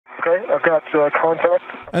Okay, I've got contact.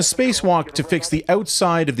 A spacewalk to fix the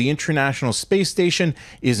outside of the International Space Station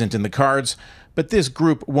isn't in the cards, but this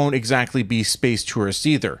group won't exactly be space tourists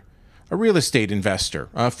either. A real estate investor,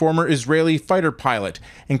 a former Israeli fighter pilot,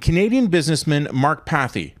 and Canadian businessman Mark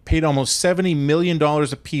Pathy paid almost $70 million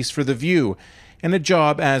apiece for the view and a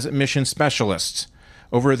job as mission specialists.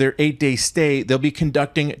 Over their 8-day stay, they'll be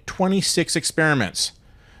conducting 26 experiments.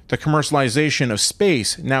 The commercialization of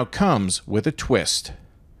space now comes with a twist.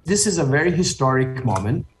 This is a very historic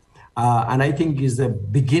moment, and I think is the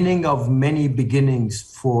beginning of many beginnings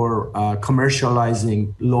for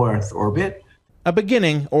commercializing low Earth orbit. A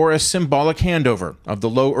beginning or a symbolic handover of the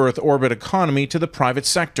low Earth orbit economy to the private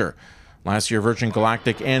sector. Last year, Virgin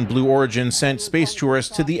Galactic and Blue Origin sent space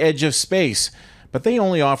tourists to the edge of space, but they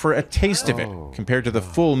only offer a taste of it compared to the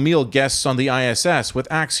full meal guests on the ISS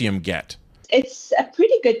with Axiom get. It's a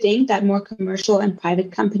pretty good thing that more commercial and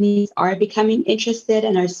private companies are becoming interested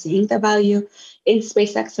and are seeing the value in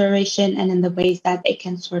space exploration and in the ways that they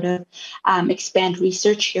can sort of expand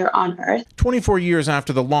research here on Earth. 24 years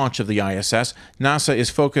after the launch of the ISS, NASA is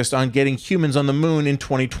focused on getting humans on the moon in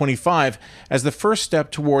 2025 as the first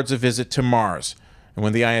step towards a visit to Mars. And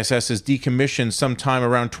when the ISS is decommissioned sometime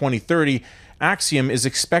around 2030, Axiom is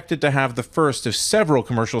expected to have the first of several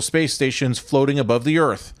commercial space stations floating above the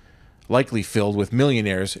Earth, likely filled with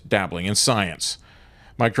millionaires dabbling in science.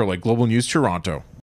 Mike Drolet, Global News, Toronto.